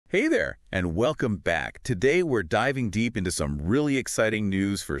Hey there, and welcome back. Today we're diving deep into some really exciting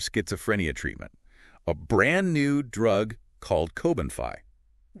news for schizophrenia treatment. A brand new drug called Cobenfy.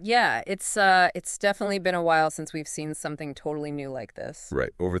 Yeah, it's definitely been a while since we've seen something totally new like this.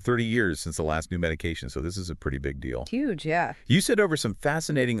 Right, over 30 years since the last new medication, so this is a pretty big deal. Huge, yeah. You sent over some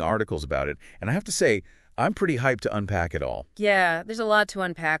fascinating articles about it, and I have to say, I'm pretty hyped to unpack it all. Yeah, there's a lot to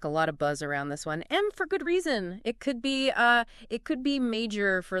unpack, a lot of buzz around this one, and for good reason. It could be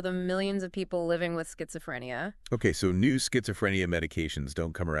major for the millions of people living with schizophrenia. Okay, so new schizophrenia medications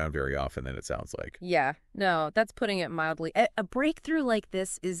don't come around very often, then it sounds like. Yeah, no, that's putting it mildly. A breakthrough like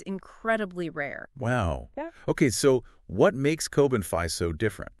this is incredibly rare. Wow. Yeah. Okay, so what makes Cobenfy so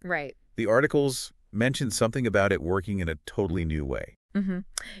different? Right. The articles mentioned something about it working in a totally new way. Mm-hmm.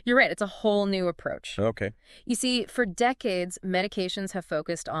 You're right. It's a whole new approach. Okay. You see, for decades, medications have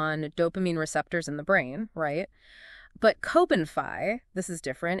focused on dopamine receptors in the brain, right? But Cobenfy, this is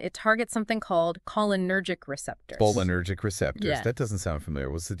different. It targets something called cholinergic receptors. Cholinergic receptors. Yeah. That doesn't sound familiar.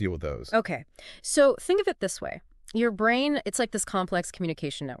 What's the deal with those? Okay. So think of it this way. Your brain, it's like this complex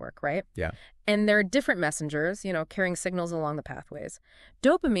communication network, right? Yeah. And there are different messengers, carrying signals along the pathways.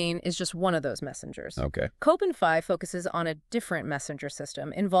 Dopamine is just one of those messengers. Okay. Cobenfy focuses on a different messenger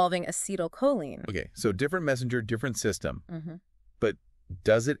system involving acetylcholine. Okay. So different messenger, different system. Mm-hmm. But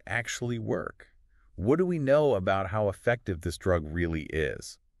does it actually work? What do we know about how effective this drug really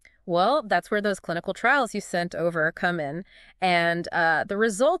is? Well, that's where those clinical trials you sent over come in. And the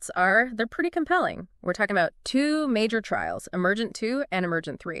results they're pretty compelling. We're talking about two major trials, Emergent-2 and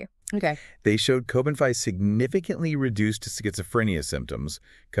Emergent-3. Okay. They showed Cobenfy significantly reduced schizophrenia symptoms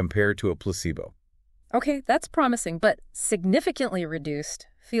compared to a placebo. Okay, that's promising, but significantly reduced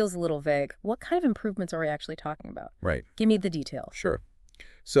feels a little vague. What kind of improvements are we actually talking about? Right. Give me the details. Sure.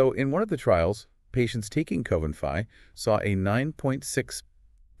 So in one of the trials, patients taking Cobenfy saw a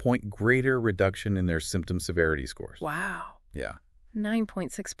 9.6-point greater reduction in their symptom severity scores. Wow. Yeah.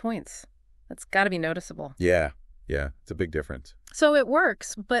 9.6 points. That's got to be noticeable. Yeah. It's a big difference. So it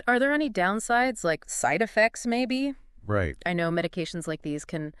works, but are there any downsides, like side effects maybe? Right. I know medications like these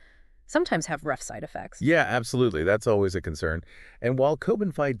can sometimes have rough side effects. Yeah, absolutely. That's always a concern. And while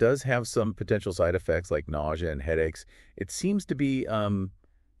Cobenfy does have some potential side effects like nausea and headaches, it seems to be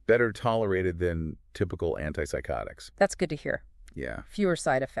better tolerated than typical antipsychotics. That's good to hear. Yeah. Fewer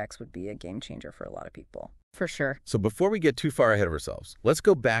side effects would be a game changer for a lot of people. For sure. So before we get too far ahead of ourselves, let's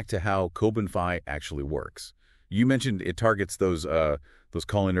go back to how Cobenfy actually works. You mentioned it targets those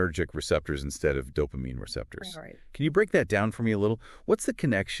cholinergic receptors instead of dopamine receptors. Right. Can you break that down for me a little? What's the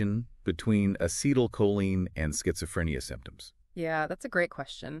connection between acetylcholine and schizophrenia symptoms? Yeah, that's a great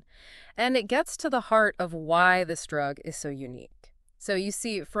question. And it gets to the heart of why this drug is so unique. So you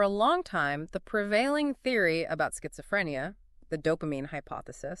see, for a long time, the prevailing theory about schizophrenia, the dopamine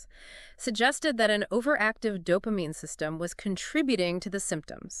hypothesis, suggested that an overactive dopamine system was contributing to the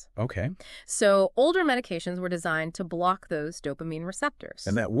symptoms. Okay. So older medications were designed to block those dopamine receptors.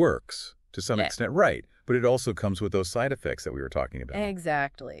 And that works to some Yeah. extent, right. But it also comes with those side effects that we were talking about.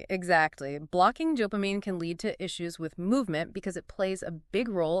 Exactly. Blocking dopamine can lead to issues with movement because it plays a big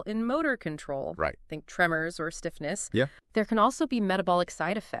role in motor control. Right. Think tremors or stiffness. Yeah. There can also be metabolic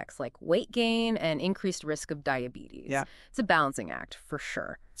side effects like weight gain and increased risk of diabetes. Yeah. It's a balancing act for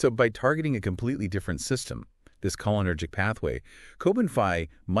sure. So by targeting a completely different system, this cholinergic pathway, Cobenfy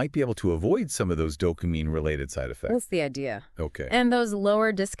might be able to avoid some of those dopamine-related side effects. That's the idea. Okay. And those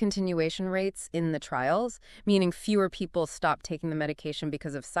lower discontinuation rates in the trials, meaning fewer people stop taking the medication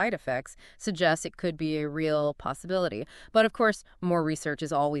because of side effects, suggests it could be a real possibility. But of course, more research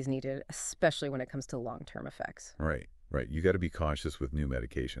is always needed, especially when it comes to long-term effects. Right. You got to be cautious with new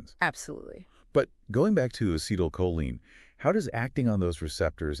medications. Absolutely. But going back to acetylcholine, how does acting on those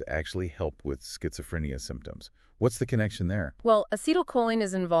receptors actually help with schizophrenia symptoms? What's the connection there? Well, acetylcholine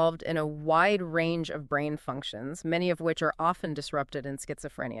is involved in a wide range of brain functions, many of which are often disrupted in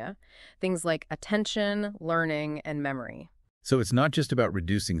schizophrenia. Things like attention, learning, and memory. So it's not just about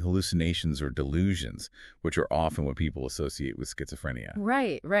reducing hallucinations or delusions, which are often what people associate with schizophrenia.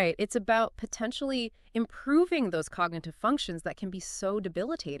 Right. It's about potentially improving those cognitive functions that can be so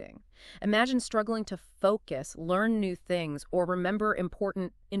debilitating. Imagine struggling to focus, learn new things, or remember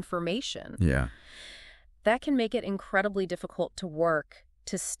important information. Yeah. That can make it incredibly difficult to work,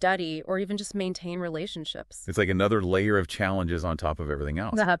 to study, or even just maintain relationships. It's like another layer of challenges on top of everything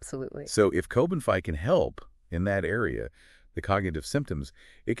else. Absolutely. So if Cobenfy can help in that area, the cognitive symptoms,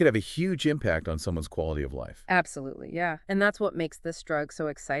 it could have a huge impact on someone's quality of life. Absolutely, yeah. And that's what makes this drug so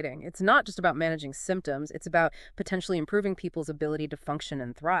exciting. It's not just about managing symptoms, it's about potentially improving people's ability to function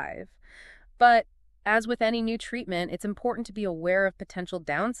and thrive. But As with any new treatment, it's important to be aware of potential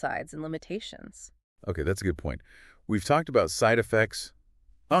downsides and limitations. Okay, that's a good point. We've talked about side effects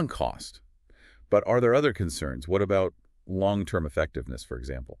on cost, but are there other concerns? What about long-term effectiveness, for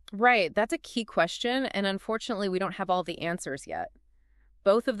example? Right, that's a key question, and unfortunately, we don't have all the answers yet.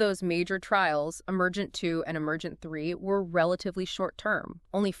 Both of those major trials, Emergent 2 and Emergent 3, were relatively short-term,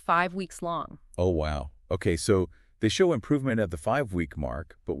 only 5 weeks long. Oh, wow. Okay, so they show improvement at the 5-week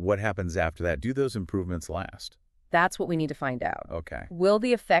mark, but what happens after that? Do those improvements last? That's what we need to find out. Okay. Will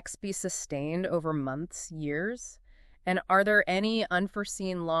the effects be sustained over months, years? And are there any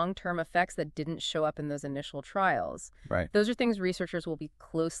unforeseen long-term effects that didn't show up in those initial trials? Right. Those are things researchers will be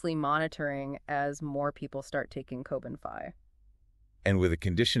closely monitoring as more people start taking Cobenfy. And with a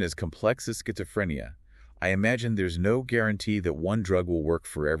condition as complex as schizophrenia, I imagine there's no guarantee that one drug will work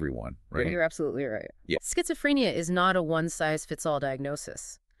for everyone, right? You're absolutely right. Yeah. Schizophrenia is not a one-size-fits-all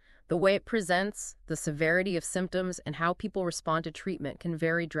diagnosis. The way it presents, the severity of symptoms, and how people respond to treatment can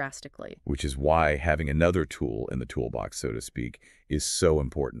vary drastically. Which is why having another tool in the toolbox, so to speak, is so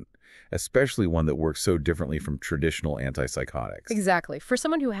important, especially one that works so differently from traditional antipsychotics. Exactly. For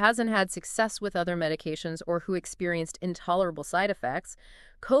someone who hasn't had success with other medications or who experienced intolerable side effects,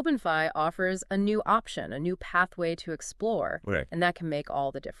 Cobenfy offers a new option, a new pathway to explore, Right. and that can make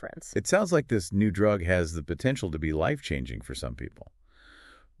all the difference. It sounds like this new drug has the potential to be life-changing for some people.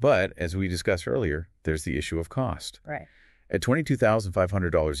 But, as we discussed earlier, there's the issue of cost. Right. At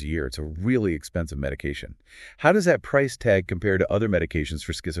 $22,500 a year, it's a really expensive medication. How does that price tag compare to other medications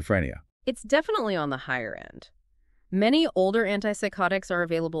for schizophrenia? It's definitely on the higher end. Many older antipsychotics are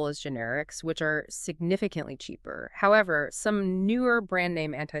available as generics, which are significantly cheaper. However, some newer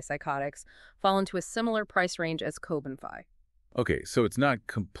brand-name antipsychotics fall into a similar price range as Cobenfy. Okay, so it's not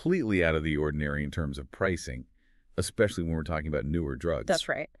completely out of the ordinary in terms of pricing, especially when we're talking about newer drugs. That's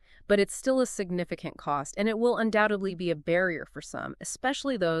right. But it's still a significant cost, and it will undoubtedly be a barrier for some,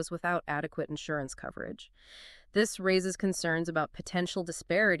 especially those without adequate insurance coverage. This raises concerns about potential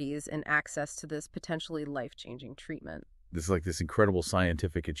disparities in access to this potentially life-changing treatment. This incredible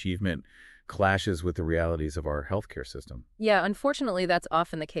scientific achievement clashes with the realities of our healthcare system. Yeah, unfortunately, that's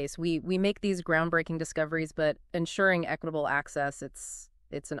often the case. We make these groundbreaking discoveries, but ensuring equitable access,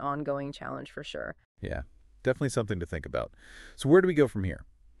 it's an ongoing challenge for sure. Yeah, definitely something to think about. So where do we go from here?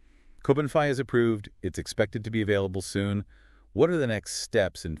 Cobenfy is approved. It's expected to be available soon. What are the next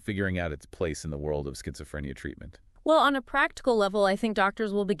steps in figuring out its place in the world of schizophrenia treatment? Well, on a practical level, I think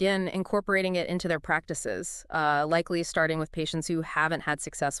doctors will begin incorporating it into their practices, likely starting with patients who haven't had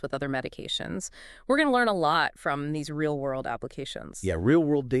success with other medications. We're going to learn a lot from these real-world applications. Yeah,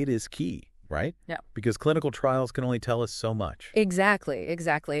 real-world data is key, right? Yeah. Because clinical trials can only tell us so much. Exactly.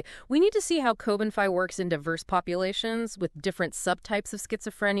 We need to see how Cobenfy works in diverse populations with different subtypes of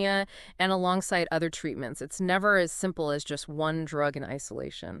schizophrenia and alongside other treatments. It's never as simple as just one drug in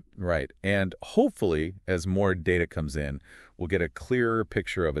isolation. Right. And hopefully, as more data comes in, we'll get a clearer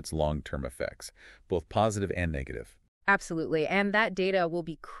picture of its long-term effects, both positive and negative. Absolutely. And that data will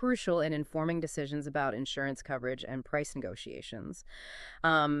be crucial in informing decisions about insurance coverage and price negotiations.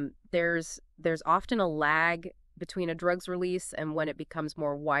 There's often a lag between a drug's release and when it becomes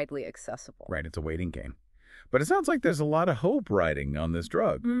more widely accessible. Right. It's a waiting game. But it sounds like there's a lot of hope riding on this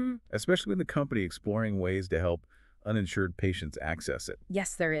drug, especially with the company exploring ways to help uninsured patients access it.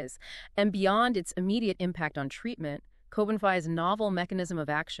 Yes, there is. And beyond its immediate impact on treatment, Cobenfy's novel mechanism of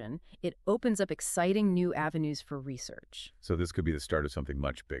action, it opens up exciting new avenues for research. So this could be the start of something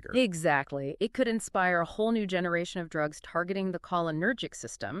much bigger. Exactly. It could inspire a whole new generation of drugs targeting the cholinergic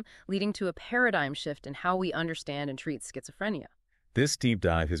system, leading to a paradigm shift in how we understand and treat schizophrenia. This deep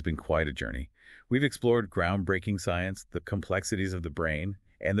dive has been quite a journey. We've explored groundbreaking science, the complexities of the brain,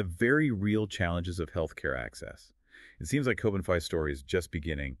 and the very real challenges of healthcare access. It seems like Cobenfy's story is just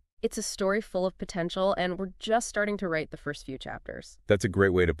beginning. It's a story full of potential, and we're just starting to write the first few chapters. That's a great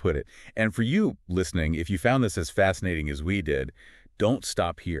way to put it. And for you listening, if you found this as fascinating as we did, don't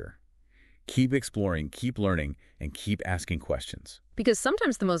stop here. Keep exploring, keep learning, and keep asking questions. Because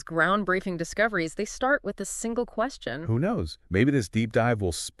sometimes the most groundbreaking discoveries, they start with a single question. Who knows? Maybe this deep dive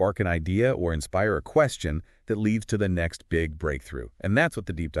will spark an idea or inspire a question that leads to the next big breakthrough. And that's what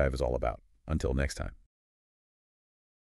the deep dive is all about. Until next time.